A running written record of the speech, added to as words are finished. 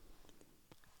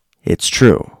It's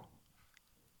true.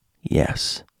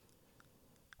 Yes,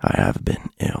 I have been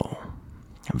ill.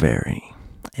 Very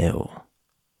ill.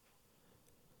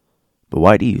 But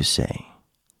why do you say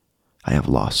I have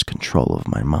lost control of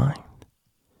my mind?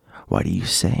 Why do you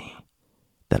say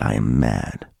that I am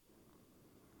mad?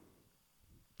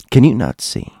 Can you not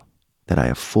see that I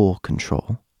have full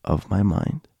control of my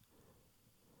mind?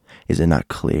 Is it not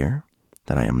clear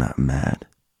that I am not mad?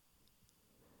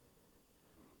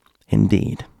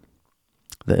 Indeed,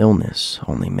 the illness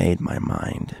only made my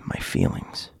mind, my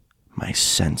feelings, my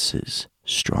senses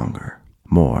stronger,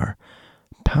 more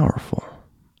powerful.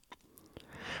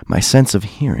 My sense of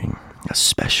hearing,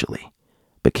 especially,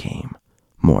 became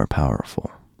more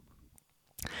powerful.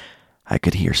 I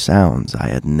could hear sounds I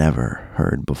had never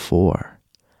heard before.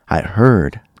 I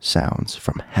heard sounds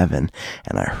from heaven,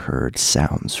 and I heard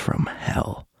sounds from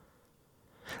hell.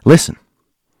 Listen,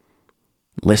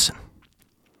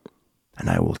 and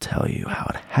I will tell you how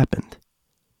it happened.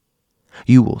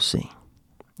 You will see,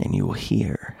 and you will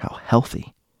hear how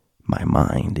healthy my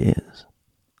mind is.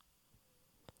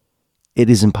 It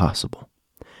is impossible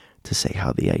to say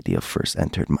how the idea first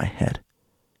entered my head.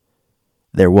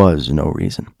 There was no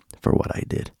reason for what I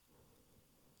did.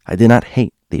 I did not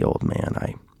hate the old man.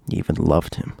 I even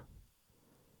loved him.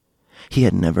 He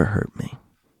had never hurt me.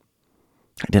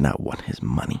 I did not want his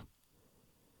money.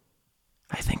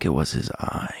 I think it was his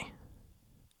eye.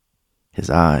 His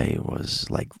eye was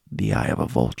like the eye of a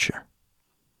vulture.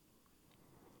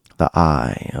 The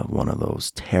eye of one of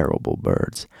those terrible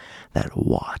birds that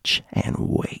watch and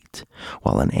wait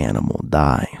while an animal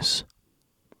dies,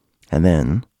 and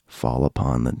then fall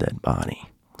upon the dead body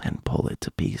and pull it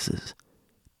to pieces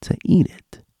to eat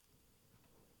it.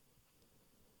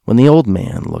 When the old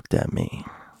man looked at me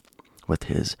with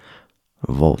his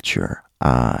vulture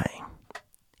eye,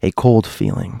 a cold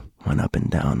feeling went up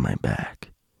and down my back.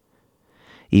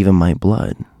 Even my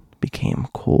blood became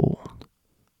cold.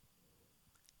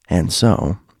 And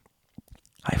so,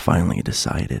 I finally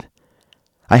decided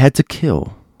I had to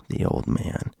kill the old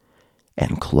man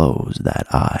and close that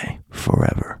eye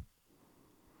forever.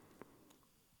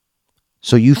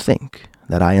 So you think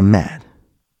that I am mad?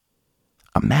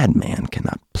 A madman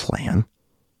cannot plan.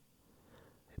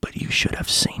 But you should have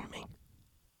seen me.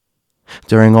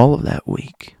 During all of that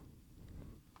week,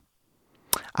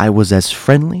 I was as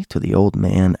friendly to the old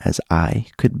man as I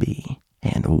could be,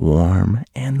 and warm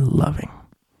and loving.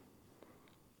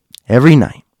 Every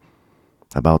night,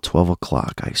 about 12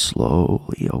 o'clock, I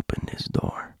slowly opened his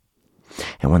door.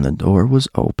 And when the door was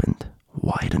opened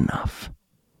wide enough,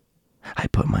 I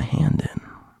put my hand in,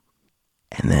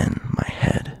 and then my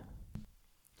head.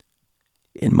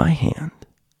 In my hand,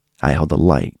 I held a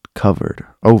light covered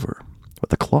over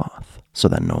with a cloth so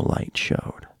that no light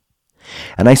showed.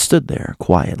 And I stood there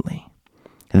quietly.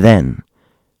 Then,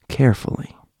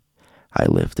 carefully, I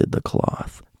lifted the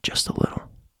cloth just a little,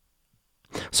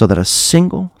 so that a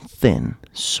single thin,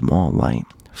 small light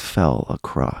fell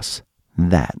across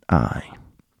that eye.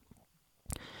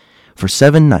 For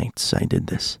 7 nights I did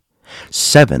this.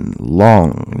 7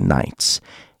 long nights,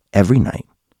 every night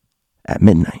at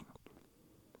midnight.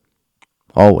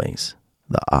 Always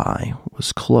the eye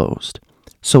was closed,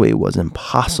 so it was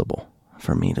impossible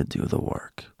for me to do the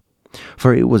work.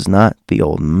 For it was not the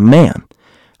old man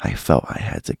I felt I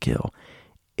had to kill.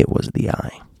 It was the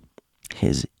eye,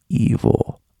 his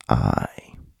evil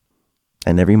eye.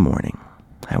 And every morning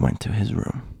I went to his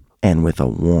room, and with a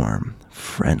warm,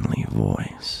 friendly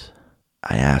voice,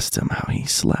 I asked him how he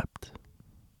slept.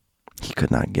 He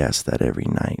could not guess that every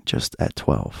night, just at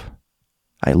 12,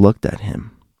 I looked at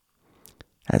him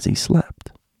as he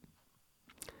slept.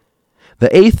 The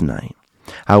 8th night,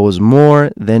 I was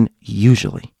more than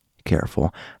usually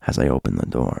careful as I opened the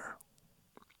door.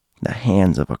 The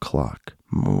hands of a clock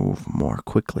move more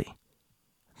quickly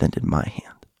than did my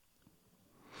hand.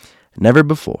 Never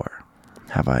before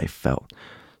have I felt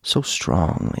so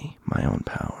strongly my own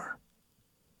power.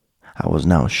 I was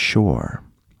now sure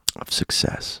of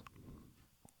success.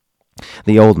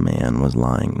 The old man was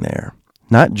lying there,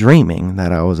 not dreaming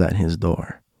that I was at his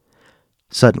door.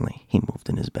 Suddenly, he moved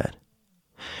in his bed.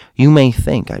 You may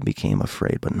think I became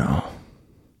afraid, but no.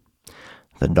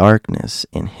 The darkness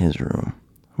in his room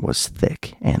was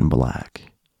thick and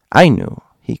black. I knew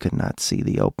he could not see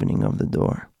the opening of the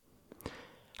door.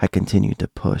 I continued to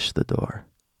push the door,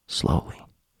 slowly,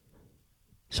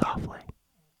 softly.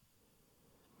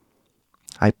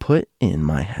 I put in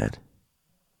my head.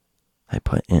 I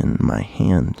put in my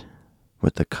hand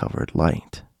with the covered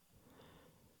light.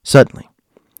 Suddenly,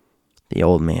 the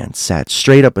old man sat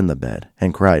straight up in the bed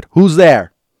and cried, "Who's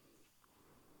there?"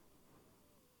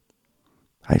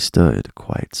 I stood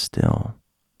quite still.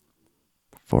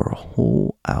 For a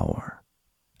whole hour,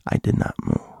 I did not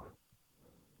move.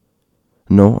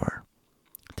 Nor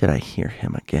did I hear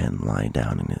him again lie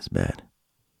down in his bed.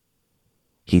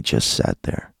 He just sat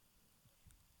there,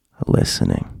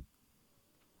 listening.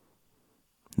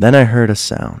 Then I heard a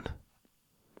sound,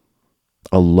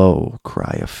 a low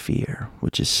cry of fear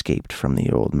which escaped from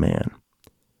the old man.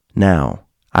 Now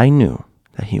I knew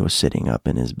that he was sitting up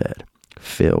in his bed,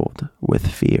 filled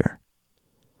with fear.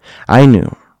 I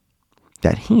knew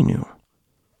that he knew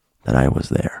that I was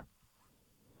there.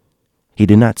 He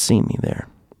did not see me there.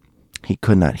 He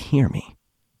could not hear me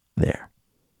there.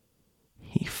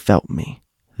 He felt me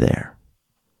there.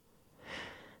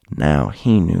 Now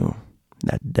he knew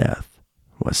that death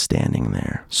was standing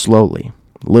there. Slowly,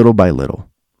 little by little,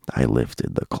 I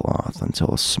lifted the cloth until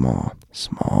a small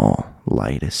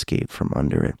light escaped from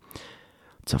under it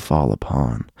to fall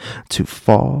upon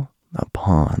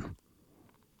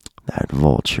that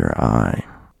vulture eye.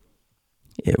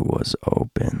 It was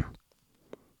open,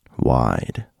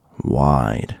 wide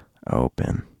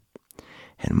open,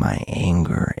 and my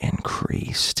anger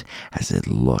increased as it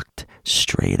looked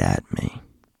straight at me.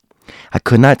 I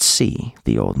could not see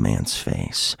the old man's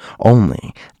face,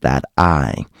 only that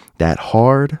eye, that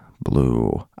hard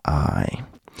blue eye,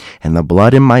 and the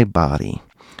blood in my body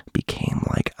became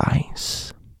like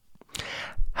ice.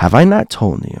 Have I not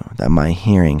told you that my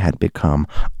hearing had become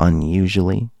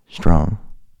unusually strong?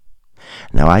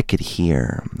 Now I could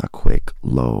hear a quick,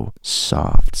 low,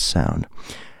 soft sound,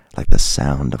 like the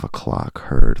sound of a clock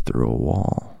heard through a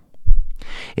wall.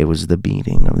 It was the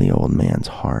beating of the old man's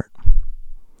heart.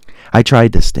 I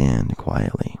tried to stand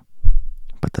quietly,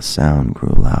 but the sound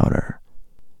grew louder.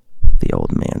 The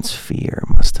old man's fear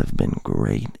must have been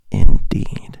great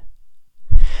indeed.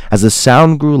 As the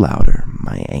sound grew louder,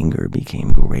 my anger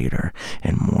became greater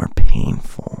and more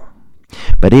painful.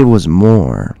 But it was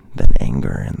more than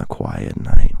anger in the quiet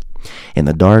night. In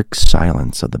the dark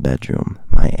silence of the bedroom,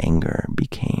 my anger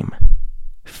became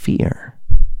fear.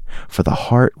 For the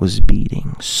heart was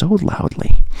beating so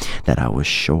loudly that I was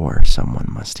sure someone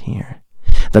must hear.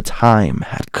 The time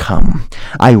had come.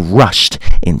 I rushed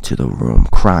into the room,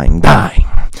 crying, "Dying!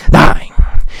 Dying!"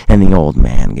 And the old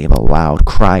man gave a loud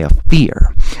cry of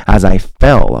fear as I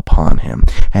fell upon him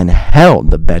and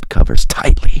held the bed covers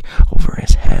tightly over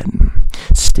his head.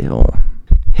 Still,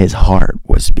 his heart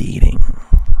was beating.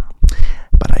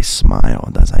 But I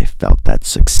smiled as I felt that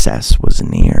success was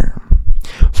near.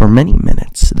 For many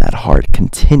minutes that heart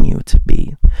continued to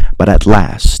beat, but at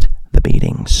last the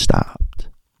beating stopped.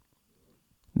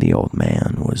 The old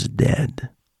man was dead.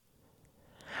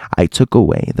 I took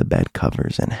away the bed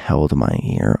covers and held my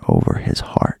ear over his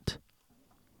heart.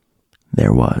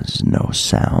 There was no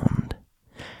sound.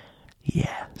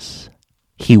 Yes,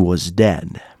 he was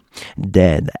dead,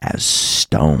 dead as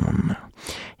stone.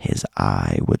 His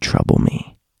eye would trouble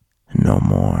me no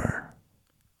more.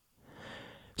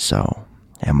 So,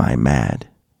 am I mad,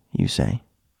 you say?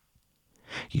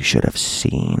 You should have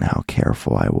seen how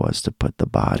careful I was to put the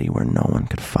body where no one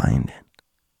could find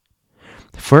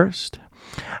it. First,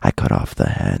 I cut off the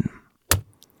head,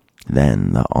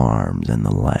 then the arms and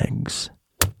the legs.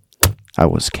 I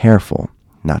was careful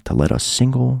not to let a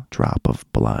single drop of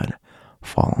blood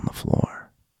fall on the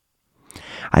floor.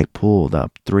 I pulled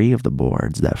up 3 of the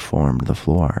boards that formed the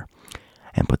floor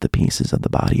and put the pieces of the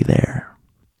body there.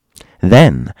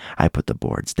 Then I put the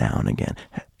boards down again,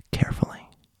 carefully.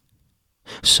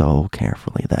 So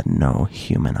carefully that no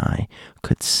human eye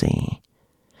could see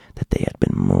that they had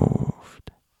been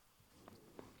moved.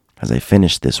 As I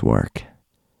finished this work,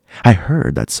 I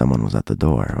heard that someone was at the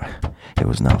door. It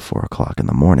was now 4 o'clock in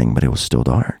the morning, but it was still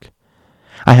dark.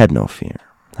 I had no fear,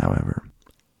 however.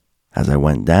 As I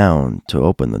went down to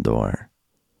open the door,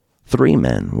 3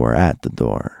 men were at the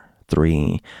door,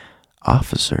 3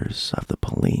 officers of the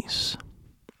police.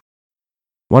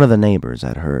 One of the neighbors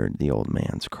had heard the old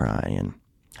man's cry and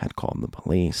had called the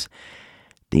police.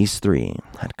 These 3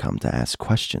 had come to ask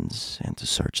questions and to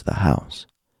search the house.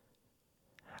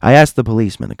 I asked the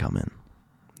policeman to come in.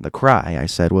 The cry, I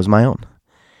said, was my own.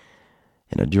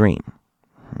 In a dream.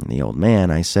 The old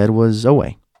man, I said, was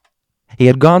away. He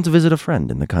had gone to visit a friend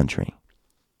in the country.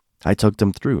 I took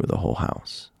them through the whole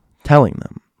house, telling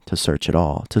them to search it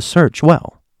all, to search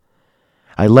well.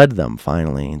 I led them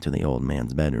finally into the old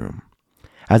man's bedroom.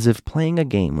 As if playing a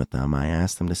game with them, I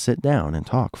asked them to sit down and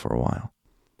talk for a while.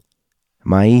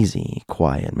 My easy,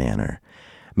 quiet manner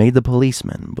made the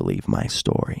policemen believe my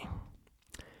story.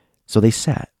 So they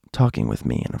sat, talking with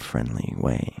me in a friendly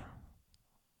way.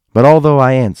 But although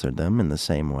I answered them in the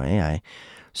same way, I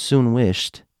soon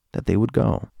wished that they would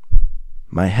go.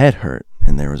 My head hurt,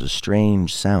 and there was a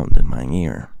strange sound in my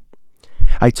ear.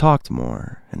 I talked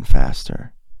more and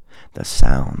faster. The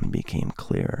sound became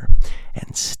clearer,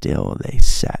 and still they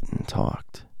sat and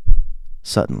talked.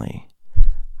 Suddenly,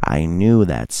 I knew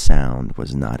that sound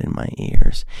was not in my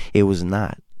ears. It was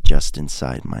not just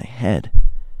inside my head.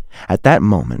 At that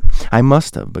moment, I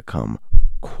must have become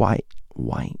quite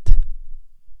white.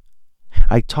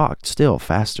 I talked still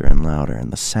faster and louder,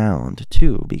 and the sound,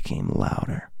 too, became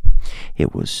louder.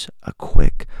 It was a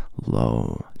quick,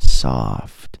 low,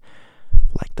 soft,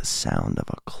 like the sound of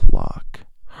a clock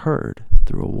heard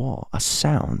through a wall, a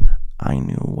sound I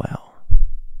knew well.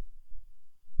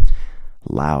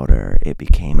 Louder it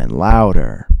became, and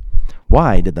louder.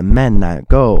 Why did the men not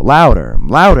go? Louder,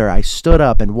 louder. I stood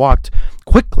up and walked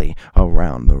quickly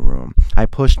around the room. I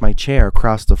pushed my chair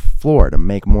across the floor to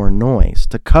make more noise,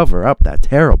 to cover up that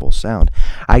terrible sound.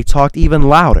 I talked even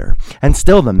louder, and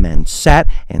still the men sat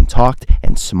and talked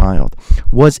and smiled.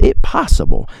 Was it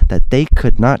possible that they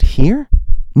could not hear?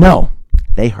 No,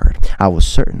 they heard. I was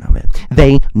certain of it.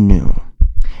 They knew.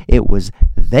 It was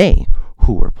they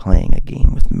who were playing a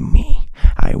game with me.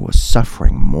 I was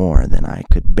suffering more than I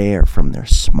could bear from their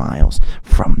smiles,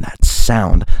 from that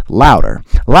sound. Louder,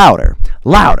 louder,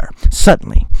 louder.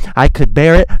 Suddenly, I could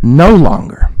bear it no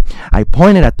longer. I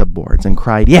pointed at the boards and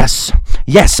cried, "Yes,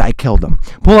 yes, I killed him.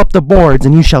 Pull up the boards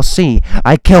and you shall see.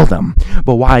 I killed him."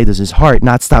 But why does his heart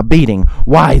not stop beating?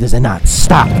 Why does it not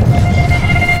stop?